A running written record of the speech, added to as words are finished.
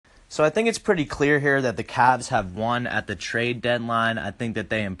So I think it's pretty clear here that the Cavs have won at the trade deadline. I think that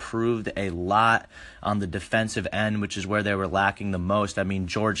they improved a lot on the defensive end, which is where they were lacking the most. I mean,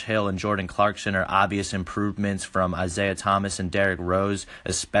 George Hill and Jordan Clarkson are obvious improvements from Isaiah Thomas and Derrick Rose,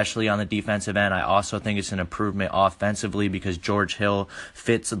 especially on the defensive end. I also think it's an improvement offensively because George Hill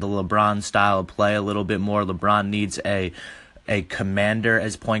fits the LeBron style of play a little bit more. LeBron needs a commander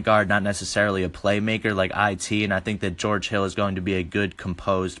as point guard, not necessarily a playmaker like IT, and I think that George Hill is going to be a good,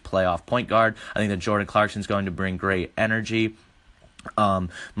 composed playoff point guard. I think that Jordan Clarkson is going to bring great energy.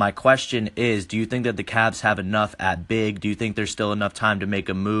 My question is, do you think that the Cavs have enough at big? Do you think there's still enough time to make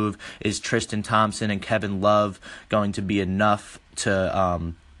a move? Is Tristan Thompson and Kevin Love going to be enough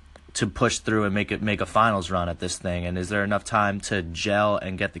to push through and make a finals run at this thing? And is there enough time to gel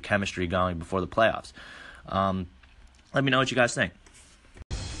and get the chemistry going before the playoffs? Let me know what you guys think.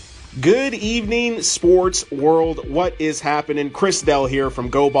 Good evening, sports world. What is happening? Chris Dell here from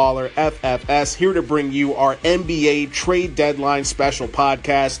Go Baller FFS, here to bring you our NBA trade deadline special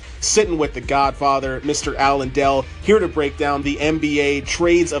podcast. Sitting with the Godfather, Mr. Alan Dell, here to break down the NBA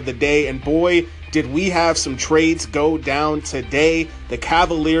trades of the day. And boy, did we have some trades go down today. The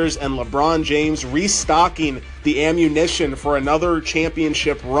Cavaliers and LeBron James restocking the ammunition for another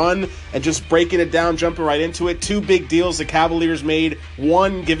championship run, and just breaking it down, jumping right into it. Two big deals the Cavaliers made.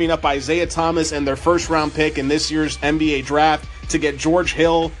 One, giving up Isaiah Thomas and their first-round pick in this year's NBA draft to get George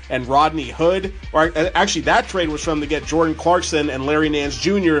Hill and Rodney Hood. Or actually, that trade was from to get Jordan Clarkson and Larry Nance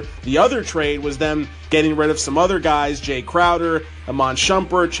Jr. The other trade was them getting rid of some other guys, Jay Crowder, Iman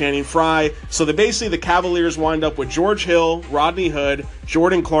Shumpert, Channing Frye. So basically the Cavaliers wind up with George Hill, Rodney Hood,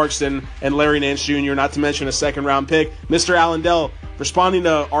 Jordan Clarkson, and Larry Nance Jr., not to mention a second-round pick. Mr. Alan Dell, responding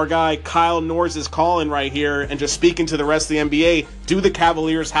to our guy Kyle Norris' call-in right here and just speaking to the rest of the NBA, do the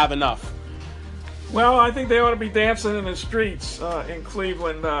Cavaliers have enough? Well, I think they ought to be dancing in the streets in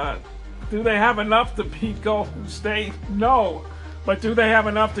Cleveland. Do they have enough to beat Golden State? No. But do they have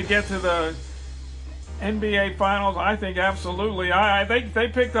enough to get to the NBA Finals? I think absolutely. I think they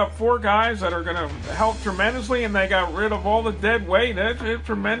picked up four guys that are going to help tremendously, and they got rid of all the dead weight. It's a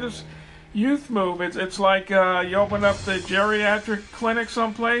tremendous youth move. It's like you opened up the geriatric clinic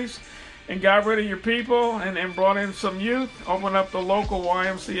someplace and got rid of your people and brought in some youth, opened up the local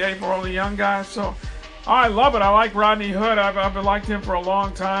YMCA for all the young guys. So I love it. I like Rodney Hood. I've liked him for a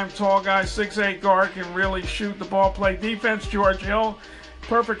long time. Tall guy, 6'8" guard, can really shoot the ball, play defense. George Hill,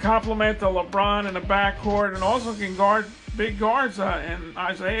 perfect complement to LeBron in the backcourt, and also can guard big guards, and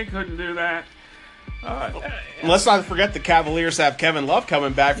Isaiah couldn't do that. Let's not forget the Cavaliers have Kevin Love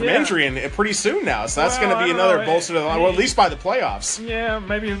coming back from injury and pretty soon now, so that's going to be another bolster to the line, well, at least by the playoffs. Yeah,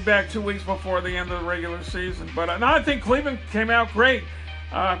 maybe he's back 2 weeks before the end of the regular season. But no, I think Cleveland came out great.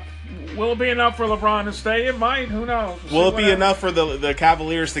 Will it be enough for LeBron to stay? It might. Who knows? Will it be enough for the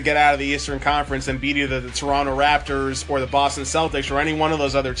Cavaliers to get out of the Eastern Conference and beat either the Toronto Raptors or the Boston Celtics or any one of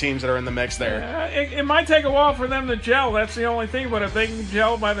those other teams that are in the mix there? It might take a while for them to gel. That's the only thing. But if they can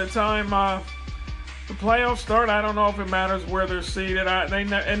gel by the time the playoffs start, I don't know if it matters where they're seated.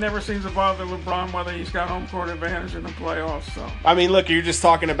 It never seems to bother LeBron whether he's got home court advantage in the playoffs. So I mean, look, you're just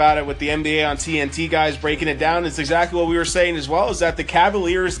talking about it with the NBA on TNT guys breaking it down. It's exactly what we were saying as well, is that the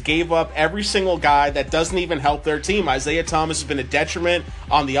Cavaliers gave up every single guy that doesn't even help their team. Isaiah Thomas has been a detriment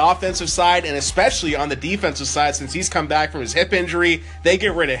on the offensive side and especially on the defensive side since he's come back from his hip injury. They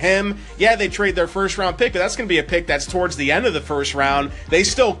get rid of him. Yeah, they trade their first-round pick, but that's going to be a pick that's towards the end of the first round. They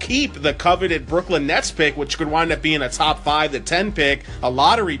still keep the coveted Brooklyn Nets pick, which could wind up being a top 5 to 10 pick, a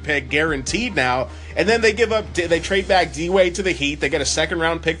lottery pick guaranteed now. And then they trade back D-Wade to the Heat. They get a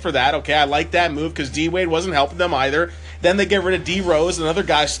second-round pick for that. Okay, I like that move because D-Wade wasn't helping them either. Then they get rid of D. Rose, another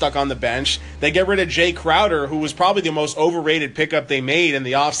guy stuck on the bench. They get rid of Jay Crowder, who was probably the most overrated pickup they made in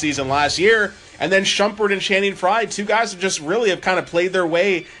the offseason last year. And then Shumpert and Channing Frye, two guys who just really have kind of played their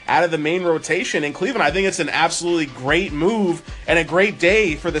way out of the main rotation in Cleveland. I think it's an absolutely great move and a great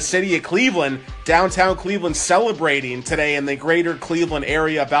day for the city of Cleveland. Downtown Cleveland celebrating today in the greater Cleveland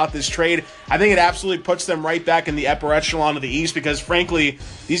area about this trade. I think it absolutely puts them right back in the upper echelon of the East because, frankly,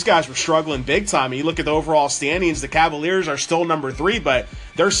 these guys were struggling big time. You look at the overall standings, the Cavaliers are still number 3, but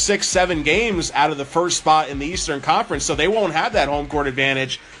they're 6-7 games out of the first spot in the Eastern Conference, so they won't have that home court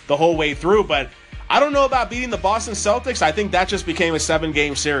advantage the whole way through. But I don't know about beating the Boston Celtics. I think that just became a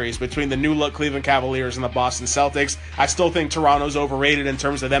 7-game series between the new-look Cleveland Cavaliers and the Boston Celtics. I still think Toronto's overrated in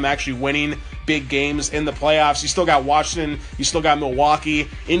terms of them actually winning big games in the playoffs. You still got Washington, you still got Milwaukee,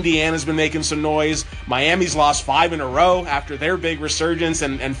 Indiana's been making some noise. Miami's lost 5 in a row after their big resurgence,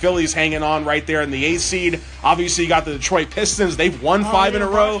 and Philly's hanging on right there in the 8th seed. Obviously, you got the Detroit Pistons. They've won 5 in a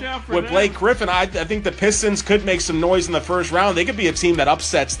row with Blake Griffin. I think the Pistons could make some noise in the first round. They could be a team that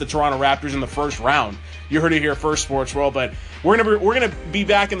upsets the Toronto Raptors in the first round. You heard it here first, Sports World. But we're gonna be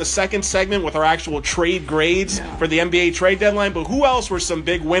back in the second segment with our actual trade grades for the NBA trade deadline. But who else were some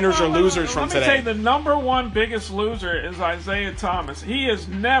big winners or losers from today? Let me say the number one biggest loser is Isaiah Thomas. He is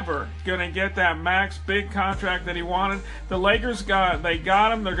never gonna get that max big contract that he wanted. The Lakers got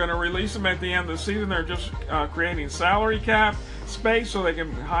him. They're gonna release him at the end of the season. They're just creating salary cap space so they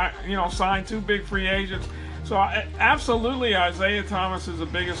can sign 2 big free agents. So absolutely, Isaiah Thomas is the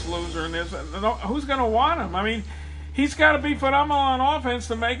biggest loser in this. Who's going to want him? I mean, he's got to be phenomenal on offense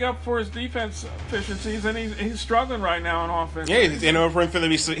to make up for his defense efficiencies, and he's struggling right now on offense. Yeah,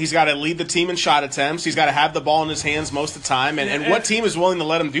 he's got to lead the team in shot attempts. He's got to have the ball in his hands most of the time. And what team is willing to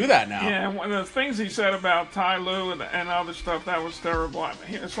let him do that now? Yeah, and one of the things he said about Ty Lue and other stuff, that was terrible.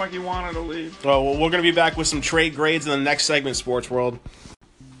 It's like he wanted to leave. Well, we're going to be back with some trade grades in the next segment, Sports World.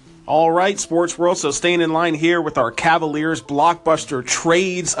 All right, Sports World, so staying in line here with our Cavaliers blockbuster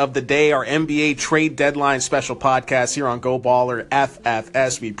trades of the day, our NBA trade deadline special podcast here on Go Baller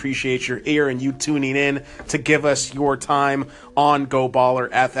FFS. We appreciate your ear and you tuning in to give us your time on Go Baller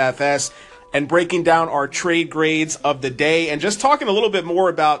FFS and breaking down our trade grades of the day and just talking a little bit more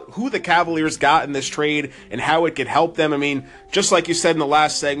about who the Cavaliers got in this trade and how it could help them. I mean, just like you said in the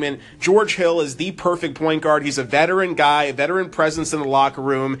last segment, George Hill is the perfect point guard. He's a veteran guy, a veteran presence in the locker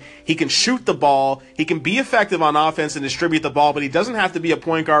room. He can shoot the ball. He can be effective on offense and distribute the ball, but he doesn't have to be a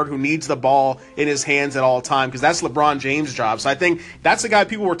point guard who needs the ball in his hands at all time because that's LeBron James' job. So I think that's the guy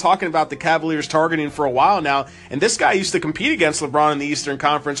people were talking about the Cavaliers targeting for a while now. And this guy used to compete against LeBron in the Eastern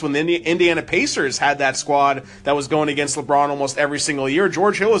Conference when the Indiana Pacers had that squad that was going against LeBron almost every single year.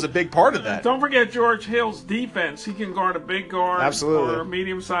 George Hill was a big part of that. Don't forget George Hill's defense. He can guard a big guard. Absolutely. Or a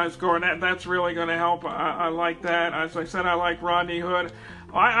medium-sized guard. That's really going to help. I like that. As I said, I like Rodney Hood.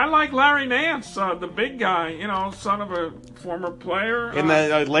 I like Larry Nance, the big guy, son of a former player.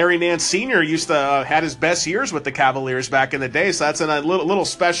 And Larry Nance Sr. used to had his best years with the Cavaliers back in the day, so that's a little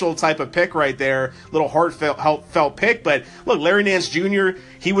special type of pick right there, little heartfelt pick. But look, Larry Nance Jr.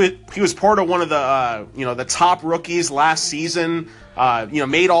 he was part of one of the the top rookies last season.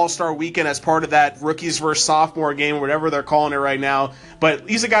 Made All-Star Weekend as part of that rookies versus sophomore game, whatever they're calling it right now. But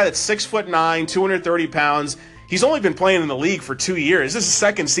he's a guy that's 6'9", 230 pounds. He's only been playing in the league for 2 years. This is his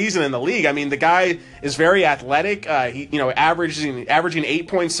second season in the league. I mean, the guy is very athletic. Averaging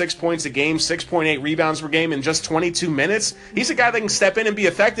 8.6 points a game, 6.8 rebounds per game in just 22 minutes. He's a guy that can step in and be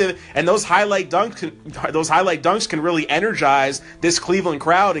effective. And those highlight dunks can really energize this Cleveland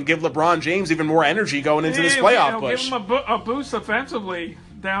crowd and give LeBron James even more energy going into this playoff push. Give him a boost offensively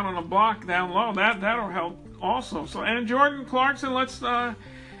down on the block, down low. That'll help also. So, and Jordan Clarkson, let's.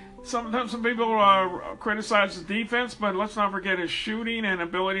 Some people criticize his defense, but let's not forget his shooting and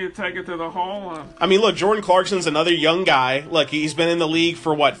ability to take it to the hole. I mean, look, Jordan Clarkson's another young guy. Look, he's been in the league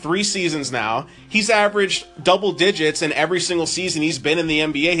for, 3 seasons now. He's averaged double digits in every single season he's been in the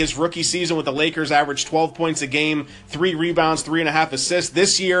NBA. His rookie season with the Lakers averaged 12 points a game, 3 rebounds, 3.5 assists.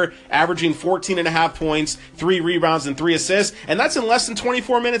 This year, averaging 14.5 points, 3 rebounds, and 3 assists. And that's in less than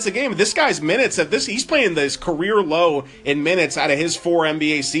 24 minutes a game. This guy's minutes, he's playing this career low in minutes out of his 4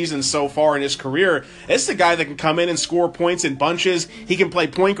 NBA seasons so far in his career. This is a guy that can come in and score points in bunches. He can play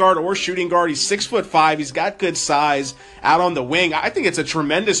point guard or shooting guard. He's 6'5". He's got good size out on the wing. I think it's a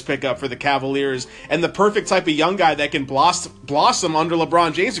tremendous pickup for the Cavaliers and the perfect type of young guy that can blossom under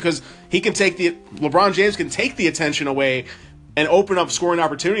LeBron James because LeBron James can take the attention away and open up scoring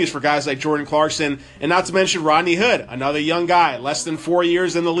opportunities for guys like Jordan Clarkson, and not to mention Rodney Hood, another young guy, less than 4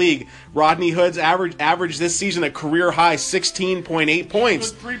 years in the league. Rodney Hood's average this season a career high 16.8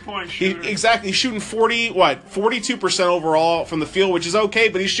 points. 3-point shooter. Exactly. He's shooting 42% overall from the field, which is okay,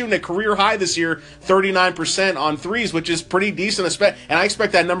 but he's shooting a career high this year, 39% on threes, which is pretty decent. And I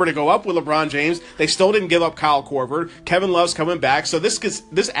expect that number to go up with LeBron James. They still didn't give up Kyle Korver. Kevin Love's coming back, so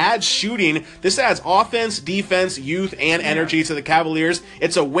this adds shooting. This adds offense, defense, youth, and energy to the Cavaliers.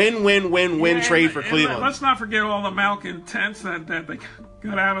 It's a win-win-win-win trade for Cleveland. Let's not forget all the malcontents that they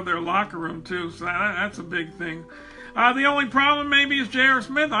got out of their locker room, too. So that's a big thing. The only problem maybe is J.R.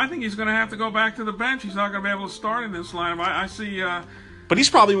 Smith. I think he's going to have to go back to the bench. He's not going to be able to start in this lineup. I see... but he's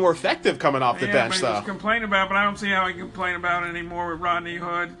probably more effective coming off the bench, though. He's complaining about it, but I don't see how he can complain about it anymore with Rodney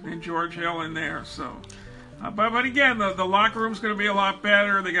Hood and George Hill in there, so... But again, the locker room's going to be a lot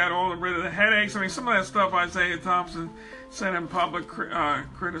better. They got rid of the headaches. I mean, some of that stuff Isaiah Thompson said in public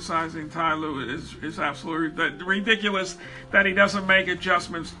criticizing Ty Lue is absolutely ridiculous that he doesn't make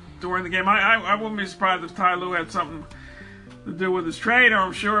adjustments during the game. I wouldn't be surprised if Ty Lue had something to do with his trade. Or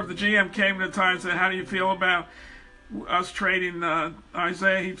I'm sure if the GM came to Ty and said, "How do you feel about us trading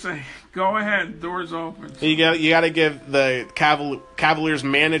Isaiah?" he'd say, "Go ahead, doors open." You got to give the Cavaliers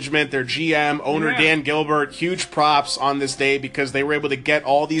management, their GM, owner Dan Gilbert, huge props on this day because they were able to get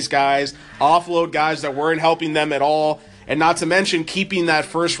all these guys, offload guys that weren't helping them at all, and not to mention keeping that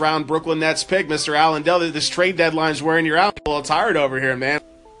first-round Brooklyn Nets pick. Mr. Allendale, this trade deadline's wearing you out. I'm a little tired over here, man.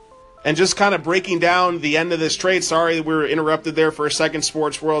 And just kind of breaking down the end of this trade. Sorry we were interrupted there for a second,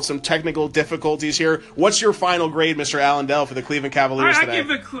 Sports World. Some technical difficulties here. What's your final grade, Mr. Allendale, for the Cleveland Cavaliers today? I give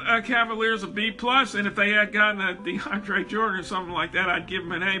the Cavaliers a B+, and if they had gotten a DeAndre Jordan or something like that, I'd give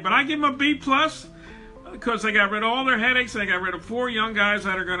them an A. But I give them a B+, because they got rid of all their headaches, and they got rid of 4 young guys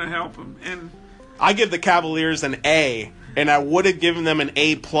that are going to help them. And I give the Cavaliers an A, and I would have given them an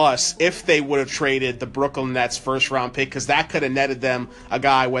A+ if they would have traded the Brooklyn Nets first-round pick, because that could have netted them a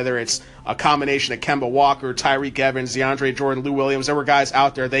guy, whether it's a combination of Kemba Walker, Tyreek Evans, DeAndre Jordan, Lou Williams. There were guys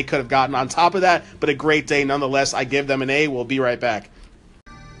out there they could have gotten on top of that, but a great day nonetheless. I give them an A. We'll be right back.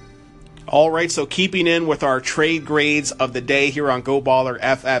 All right, so keeping in with our trade grades of the day here on Go Baller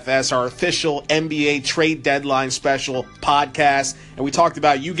FFS, our official NBA trade deadline special podcast. And we talked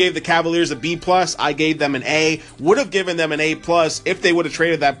about you gave the Cavaliers a B+, I gave them an A. Would have given them an A+ if they would have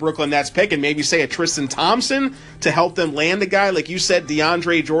traded that Brooklyn Nets pick and maybe say a Tristan Thompson to help them land a guy. Like you said,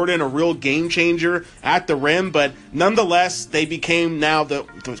 DeAndre Jordan, a real game changer at the rim. But nonetheless, they became now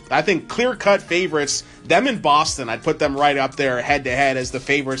I think, clear-cut favorites. Them in Boston, I'd put them right up there head-to-head as the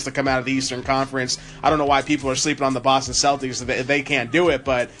favorites to come out of the Eastern Conference. I don't know why people are sleeping on the Boston Celtics if they can't do it,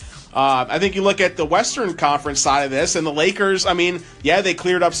 but I think you look at the Western Conference side of this, and the Lakers, I mean, yeah, they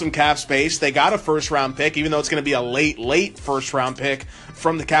cleared up some cap space. They got a first-round pick, even though it's going to be a late first-round pick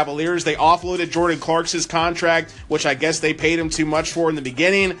from the Cavaliers. They offloaded Jordan Clarkson's contract, which I guess they paid him too much for in the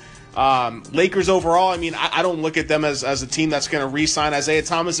beginning. Lakers overall, I mean, I don't look at them as a team that's going to re-sign Isaiah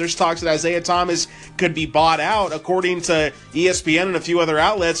Thomas. There's talks that Isaiah Thomas could be bought out. According to ESPN and a few other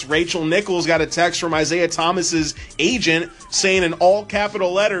outlets, Rachel Nichols got a text from Isaiah Thomas's agent saying in all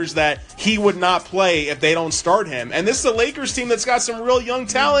capital letters that he would not play if they don't start him. And this is a Lakers team that's got some real young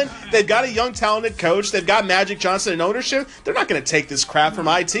talent. They've got a young, talented coach. They've got Magic Johnson in ownership. They're not going to take this crap from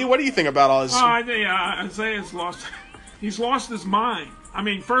IT. What do you think about all this? I think Isaiah's lost his mind. I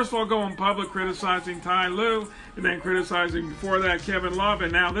mean, first of all, going public criticizing Ty Lue, and then criticizing before that Kevin Love,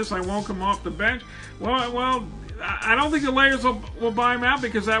 and now this, I won't come off the bench. Well, I don't think the Lakers will buy him out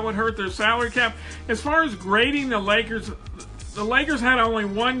because that would hurt their salary cap. As far as grading the Lakers had only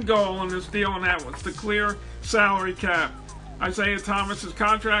one goal in this deal, and that was to clear salary cap. Isaiah Thomas's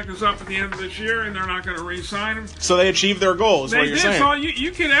contract is up at the end of this year, and they're not going to re-sign him. So they achieved their goals. What you're saying? So you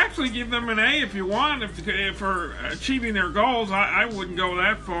could actually give them an A if you want, if for achieving their goals. I wouldn't go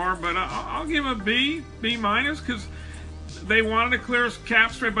that far, but I'll give them a B minus because they wanted to clear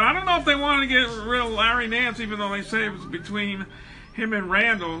cap straight. But I don't know if they wanted to get rid of Larry Nance, even though they say it was between him and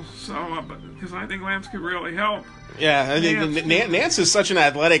Randall. So because I think Lance could really help. Yeah, I think Nance is such an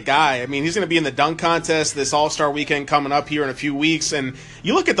athletic guy. I mean, he's going to be in the dunk contest this All-Star weekend coming up here in a few weeks. And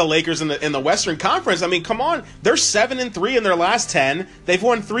you look at the Lakers in the Western Conference. I mean, come on, they're 7-3 in their last 10. They've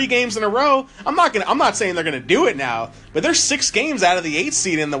won 3 games in a row. I'm not saying they're going to do it now, but they're 6 games out of the 8th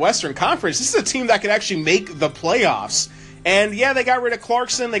seed in the Western Conference. This is a team that could actually make the playoffs. And, yeah, they got rid of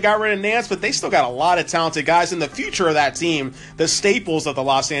Clarkson, they got rid of Nance, but they still got a lot of talented guys in the future of that team. The staples of the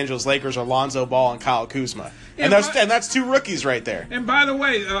Los Angeles Lakers are Lonzo Ball and Kyle Kuzma. And that's 2 rookies right there. And, by the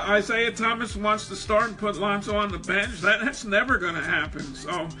way, Isaiah Thomas wants to start and put Lonzo on the bench. That's never going to happen.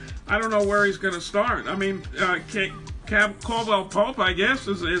 So I don't know where he's going to start. I mean, Caldwell Pope, I guess,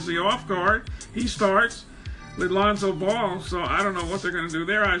 is the off guard. He starts with Lonzo Ball, so I don't know what they're going to do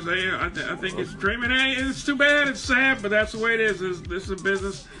there, Isaiah. I think it's dreaming. Hey, it's too bad, it's sad, but that's the way it is. This is a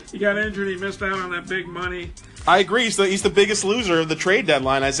business. He got injured, he missed out on that big money. I agree. He's the biggest loser of the trade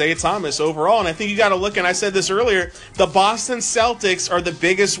deadline, Isaiah Thomas, overall. And I think you got to look, and I said this earlier, the Boston Celtics are the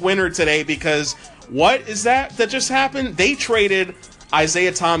biggest winner today because what is that just happened? They traded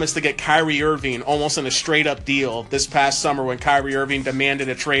Isaiah Thomas to get Kyrie Irving almost in a straight-up deal this past summer when Kyrie Irving demanded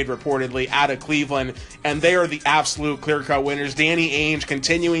a trade reportedly out of Cleveland, and they are the absolute clear-cut winners. Danny Ainge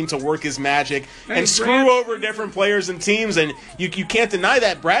continuing to work his magic and screw over different players and teams, and you can't deny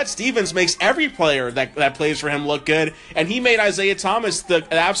that. Brad Stevens makes every player that plays for him look good, and he made Isaiah Thomas the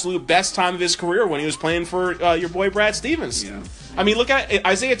absolute best time of his career when he was playing for your boy Brad Stevens. Yeah. I mean, look at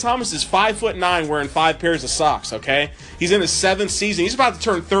Isaiah Thomas is 5'9", wearing 5 pairs of socks. Okay, he's in his 7th season. He's about to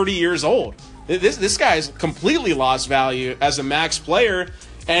turn 30 years old. This guy's completely lost value as a max player,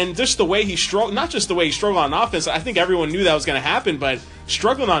 and just the way he struggled, not just the way he struggled on offense. I think everyone knew that was going to happen, but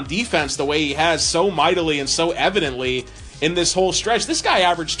struggling on defense the way he has so mightily and so evidently in this whole stretch. This guy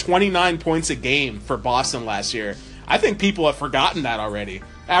averaged 29 points a game for Boston last year. I think people have forgotten that already.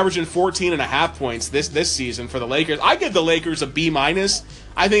 Averaging 14.5 points this season for the Lakers. I give the Lakers a B-.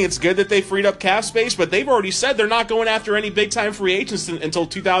 I think it's good that they freed up cap space, but they've already said they're not going after any big-time free agents until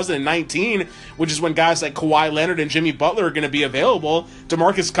 2019, which is when guys like Kawhi Leonard and Jimmy Butler are going to be available.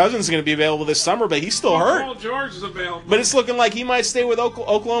 DeMarcus Cousins is going to be available this summer, but he's still hurt. Paul George is available. But it's looking like he might stay with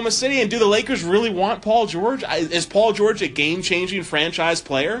Oklahoma City. And do the Lakers really want Paul George? Is Paul George a game-changing franchise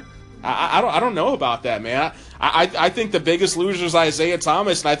player? I don't know about that, man. I think the biggest loser is Isaiah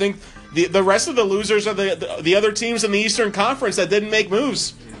Thomas, and I think the rest of the losers are the other teams in the Eastern Conference that didn't make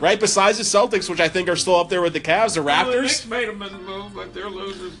moves, right? Besides the Celtics, which I think are still up there with the Cavs, the Raptors. The Knicks made them as a move, but they're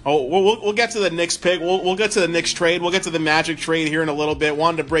losers. Oh, we'll get to the Knicks pick. We'll get to the Knicks trade. We'll get to the Magic trade here in a little bit.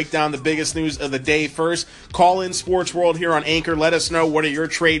 Wanted to break down the biggest news of the day first. Call in Sports World here on Anchor. Let us know what are your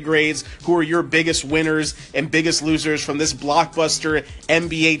trade grades, who are your biggest winners and biggest losers from this blockbuster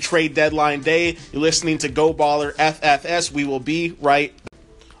NBA trade deadline day. You're listening to Go Baller FFS. We will be right back.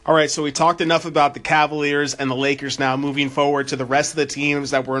 All right, so we talked enough about the Cavaliers and the Lakers now, moving forward to the rest of the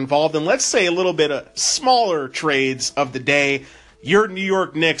teams that were involved in, let's say, a little bit of smaller trades of the day. Your New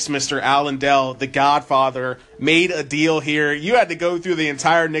York Knicks, Mr. Allen Dell, the Godfather, made a deal here. You had to go through the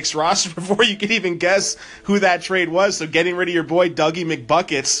entire Knicks roster before you could even guess who that trade was. So getting rid of your boy Dougie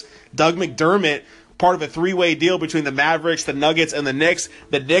McBuckets, Doug McDermott, part of a 3-way deal between the Mavericks, the Nuggets, and the Knicks.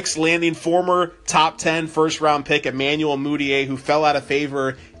 The Knicks landing former top 10 first-round pick Emmanuel Mudiay, who fell out of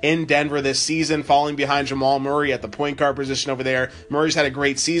favor in Denver this season, falling behind Jamal Murray at the point guard position over there. Murray's had a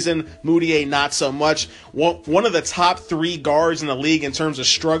great season. Mudiay, not so much. One of the top 3 guards in the league in terms of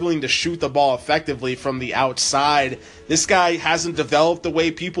struggling to shoot the ball effectively from the outside. This guy hasn't developed the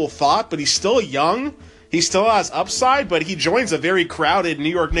way people thought, but he's still young. He still has upside, but he joins a very crowded New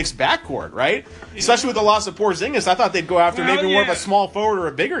York Knicks backcourt, right? Yeah. Especially with the loss of Porzingis. I thought they'd go after maybe more of a small forward or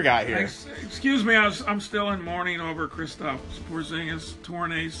a bigger guy here. Excuse me, I'm still in mourning over Kristaps Porzingis,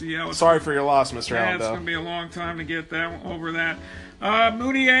 torn ACL. Sorry for your loss, Mr. Allen. It's going to be a long time to get over that.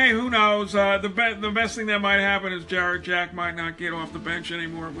 Mudiay, who knows? The best thing that might happen is Jarrett Jack might not get off the bench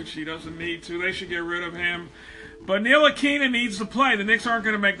anymore, which he doesn't need to. They should get rid of him. But Ntilikina needs to play. The Knicks aren't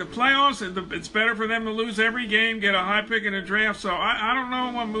going to make the playoffs. It's better for them to lose every game, get a high pick in the draft. So I don't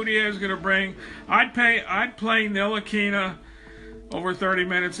know what Mudiay is going to bring. I'd play Ntilikina over 30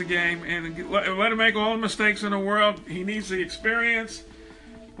 minutes a game and let him make all the mistakes in the world. He needs the experience.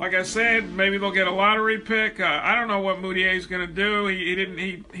 Like I said, maybe they'll get a lottery pick. I don't know what Mudiay is going to do.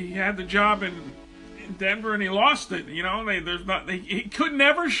 He had the job in Denver and he lost it. You know, he could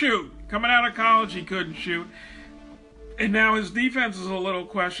never shoot. Coming out of college, he couldn't shoot. And now his defense is a little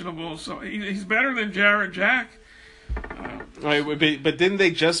questionable, so he's better than Jarrett Jack. But didn't they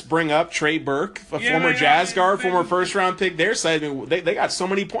just bring up Trey Burke, former Jazz guard, former first-round pick their side? I mean, they got so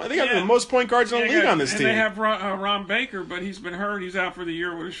many points. They got the most point guards in the league on this team. And they have Ron Baker, but he's been hurt. He's out for the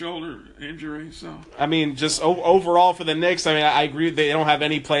year with a shoulder injury. So I mean, just overall for the Knicks, I mean, I agree they don't have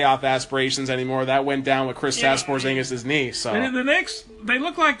any playoff aspirations anymore. That went down with Kristaps Porzingis' knee. So and the Knicks, they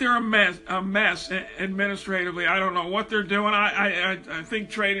look like they're a mess administratively. I don't know what they're doing. I think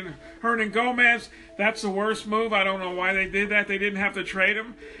trading Hernan Gomez, that's the worst move. I don't know why they did that. They didn't have to trade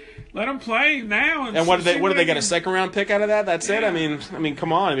him. Let them play now. And what do they get, a second-round pick out of that? That's it? I mean,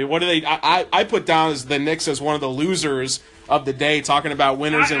 come on. I mean, what do they – I put down as the Knicks as one of the losers of the day, talking about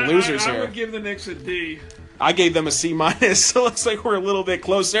winners and losers here. I would give the Knicks a D. I gave them a C-, so it looks like we're a little bit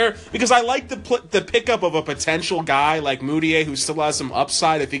close there. Because I like the pickup of a potential guy like Mudiay who still has some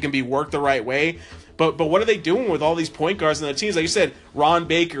upside if he can be worked the right way. But what are they doing with all these point guards in the teams? Like you said, Ron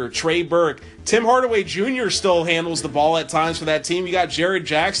Baker, Trey Burke, Tim Hardaway Jr. still handles the ball at times for that team. You got Jarrett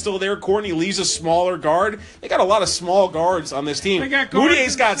Jack still there. Courtney Lee's a smaller guard. They got a lot of small guards on this team.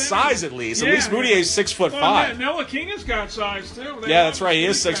 Mudiay's got size at least. At least Mudiay's 6'5". Ntilikina's got size too. That's right. He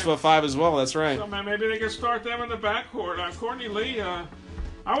is 6'5" as well. That's right. So maybe they can start them in the backcourt. Courtney Lee.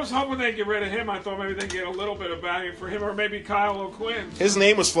 I was hoping they'd get rid of him. I thought maybe they'd get a little bit of value for him, or maybe Kyle O'Quinn. His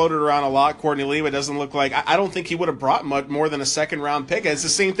name was floated around a lot, Courtney Lee, but it doesn't look like – I don't think he would have brought much more than a second-round pick. It's the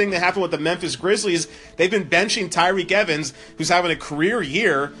same thing that happened with the Memphis Grizzlies. They've been benching Tyreke Evans, who's having a career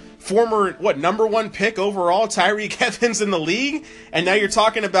year, former, number 1 pick overall, Tyreek Evans in the league, and now you're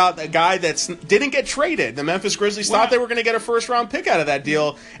talking about a guy that didn't get traded. The Memphis Grizzlies thought they were going to get a first-round pick out of that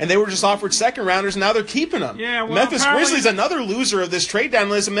deal, and they were just offered second-rounders, and now they're keeping them. Yeah, well, Memphis Grizzlies, another loser of this trade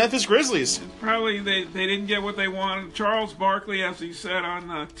deadline is the Memphis Grizzlies. Probably they didn't get what they wanted. Charles Barkley, as he said on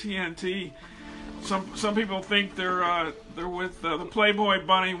TNT, some people think they're with the Playboy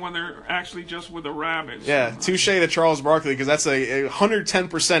Bunny when they're actually just with the Rabbits. Yeah, touche to Charles Barkley, because that's a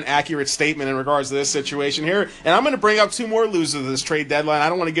 110% accurate statement in regards to this situation here. And I'm going to bring up 2 more losers of this trade deadline. I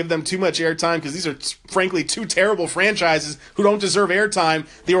don't want to give them too much airtime because these are, frankly, 2 terrible franchises who don't deserve airtime.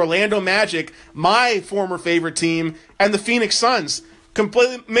 The Orlando Magic, my former favorite team, and the Phoenix Suns.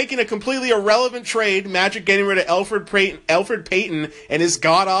 Making a completely irrelevant trade, Magic getting rid of Elfrid Payton and his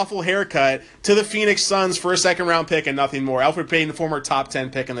god-awful haircut to the Phoenix Suns for a second-round pick and nothing more. Elfrid Payton, former top 10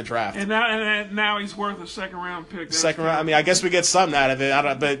 pick in the draft. And now he's worth a second-round pick. Second round. I mean, I guess we get something out of it.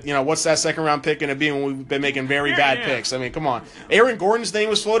 But, what's that second-round pick going to be when we've been making very bad picks? I mean, come on. Aaron Gordon's name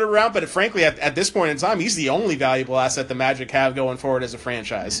was floated around, but frankly, at this point in time, he's the only valuable asset the Magic have going forward as a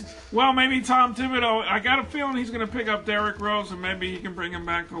franchise. Well, maybe Tom Thibodeau. I got a feeling he's going to pick up Derrick Rose, and maybe he can bring him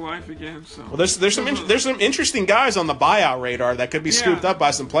back to life again. So, well, there's some interesting guys on the buyout radar that could be scooped up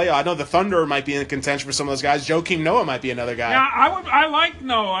by some playoffs. I know the Thunder might be in contention for some of those guys. Joakim Noah might be another guy. Yeah, I like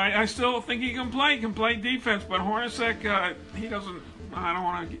Noah. I still think he can play defense, but Hornacek, he doesn't. I don't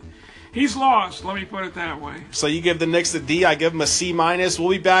want to. He's lost. Let me put it that way. So you give the Knicks a D. I give them a C-. We'll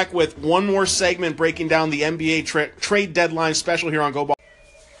be back with one more segment breaking down the NBA trade deadline special here on Go Ball.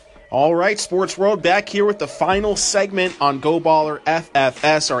 All right, Sports World, back here with the final segment on Go Baller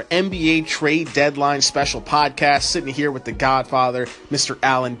FFS, our NBA trade deadline special podcast. Sitting here with the Godfather, Mr.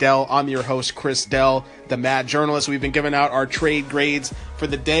 Alan Dell. I'm your host, Chris Dell, the Mad Journalist. We've been giving out our trade grades for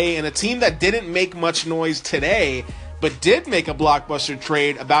the day, and a team that didn't make much noise today, but did make a blockbuster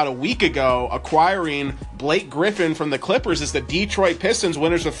trade about a week ago, acquiring Blake Griffin from the Clippers, is the Detroit Pistons,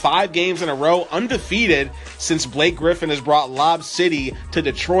 winners of 5 games in a row, undefeated since Blake Griffin has brought Lob City to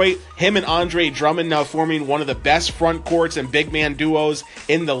Detroit. Him and Andre Drummond now forming one of the best front courts and big man duos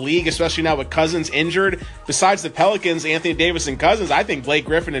in the league, especially now with Cousins injured. Besides the Pelicans, Anthony Davis and Cousins, I think Blake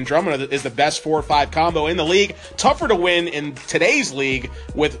Griffin and Drummond is the best 4 or 5 combo in the league. Tougher to win in today's league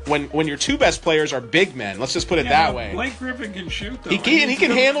with when your 2 best players are big men. Let's just put it that way. Blake Griffin can shoot, though. He can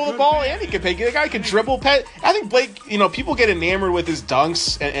handle the ball, and he can pay. The guy can dribble. I think Blake, people get enamored with his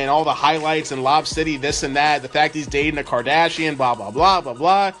dunks and all the highlights and Lob City, this and that, the fact he's dating a Kardashian, blah, blah, blah, blah,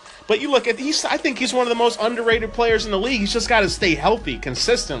 blah. But you look at, I think he's one of the most underrated players in the league. He's just got to stay healthy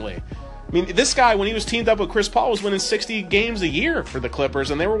consistently. I mean, this guy, when he was teamed up with Chris Paul, was winning 60 games a year for the Clippers,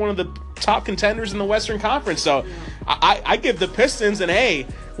 and they were one of the top contenders in the Western Conference. So I give the Pistons an A.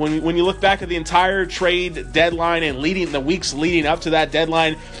 When you look back at the entire trade deadline and the weeks leading up to that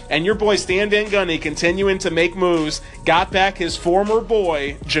deadline, and your boy Stan Van Gundy continuing to make moves, got back his former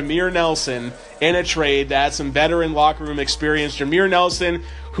boy, Jameer Nelson, in a trade that had some veteran locker room experience. Jameer Nelson,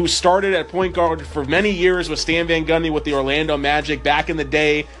 who started at point guard for many years with Stan Van Gundy with the Orlando Magic back in the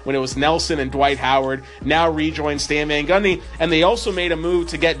day when it was Nelson and Dwight Howard, now rejoined Stan Van Gundy. And they also made a move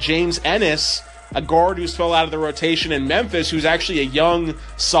to get James Ennis, a guard who's fell out of the rotation in Memphis, who's actually a young,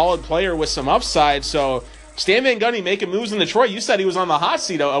 solid player with some upside. So Stan Van Gundy making moves in Detroit. You said he was on the hot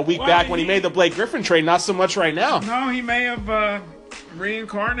seat a week back when he made the Blake Griffin trade. Not so much right now. No, he may have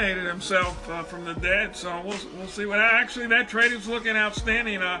reincarnated himself from the dead. So we'll see. Actually, that trade is looking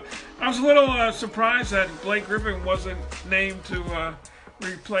outstanding. I was a little surprised that Blake Griffin wasn't named to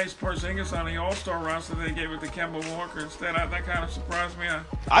replace Porzingis on the All-Star roster. They gave it to Kemba Walker instead. That kind of surprised me.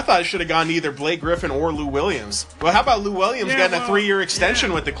 I thought it should have gone to either Blake Griffin or Lou Williams. Well, how about Lou Williams getting a 3-year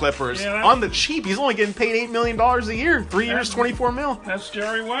extension with the Clippers on the cheap? He's only getting paid $8 million a year. 3 years, $24 million. That's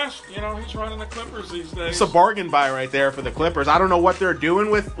Jerry West. He's running the Clippers these days. It's a bargain buy right there for the Clippers. I don't know what they're doing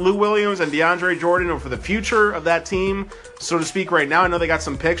with Lou Williams and DeAndre Jordan or for the future of that team, so to speak, right now. I know they got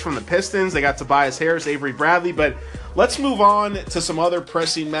some picks from the Pistons. They got Tobias Harris, Avery Bradley, but let's move on to some other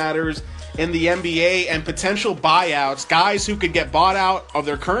pressing matters in the NBA and potential buyouts, guys who could get bought out of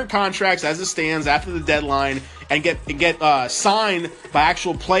their current contracts as it stands after the deadline and get signed by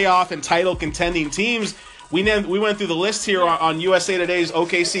actual playoff and title contending teams. We went through the list here on USA Today's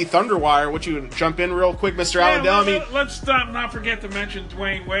OKC Thunder Wire. Would you jump in real quick, Mr. Allen Dell? Let's not forget to mention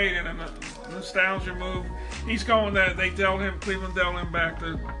Dwayne Wade and a nostalgia move. He's going that Cleveland dealt him back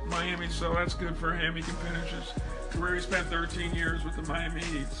to Miami, so that's good for him. He can finish his career. He spent 13 years with the Miami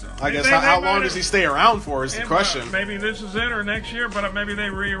Heat. So I guess how long does he stay around for is the question. Maybe this is it or next year, but maybe they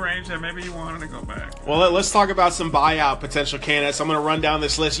rearrange that. Maybe he wanted to go back. Well, let's talk about some buyout potential candidates. I'm going to run down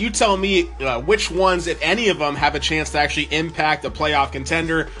this list. You tell me which ones, if any of them, have a chance to actually impact a playoff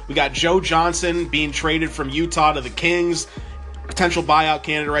contender. We got Joe Johnson being traded from Utah to the Kings. Potential buyout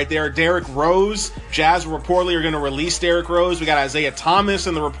candidate right there. Derrick Rose. Jazz reportedly are going to release Derrick Rose. We got Isaiah Thomas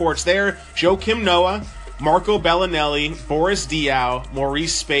in the reports there. Joakim Noah, Marco Bellinelli, Boris Diaw,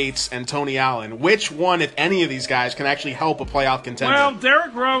 Maurice Spates, and Tony Allen. Which one, if any of these guys, can actually help a playoff contender? Well,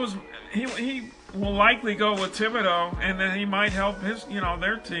 Derrick Rose, he will likely go with Thibodeau, and then he might help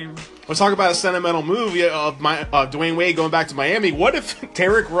their team. Let's talk about a sentimental move of Dwayne Wade going back to Miami. What if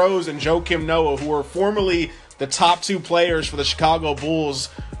Derrick Rose and Joakim Noah, who were formerly the top two players for the Chicago Bulls,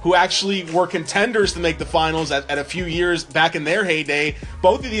 who actually were contenders to make the finals at a few years back in their heyday,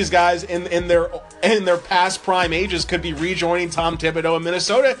 both of these guys in their past prime ages could be rejoining Tom Thibodeau in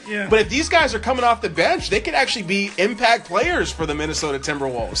Minnesota. Yeah. But if these guys are coming off the bench, they could actually be impact players for the Minnesota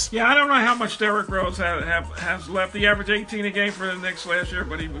Timberwolves. Yeah, I don't know how much Derrick Rose has left. He averaged 18 a game for the Knicks last year,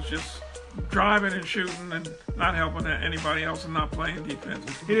 but he was just driving and shooting and not helping anybody else and not playing defense.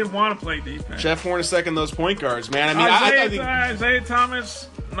 He didn't want to play defense. Jeff Hornacek and those point guards, man. I mean, I think Isaiah Thomas,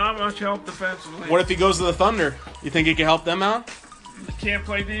 not much help defensively. What if he goes to the Thunder? You think he can help them out? He can't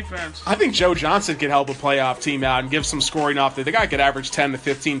play defense. I think Joe Johnson could help a playoff team out and give some scoring off the guy could average 10 to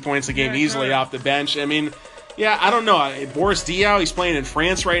 15 points a game easily off the bench. I mean, yeah, I don't know. Boris Diaw, he's playing in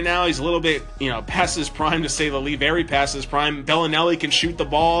France right now. He's a little bit, past his prime, to say the least, very past his prime. Bellinelli can shoot the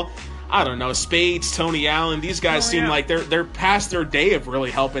ball. I don't know, Spates, Tony Allen, these guys seem like they're past their day of really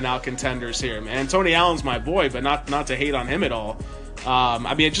helping out contenders here, man. Tony Allen's my boy, but not to hate on him at all.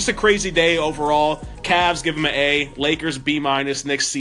 I mean, just a crazy day overall. Cavs give him an A, Lakers B-, Knicks C.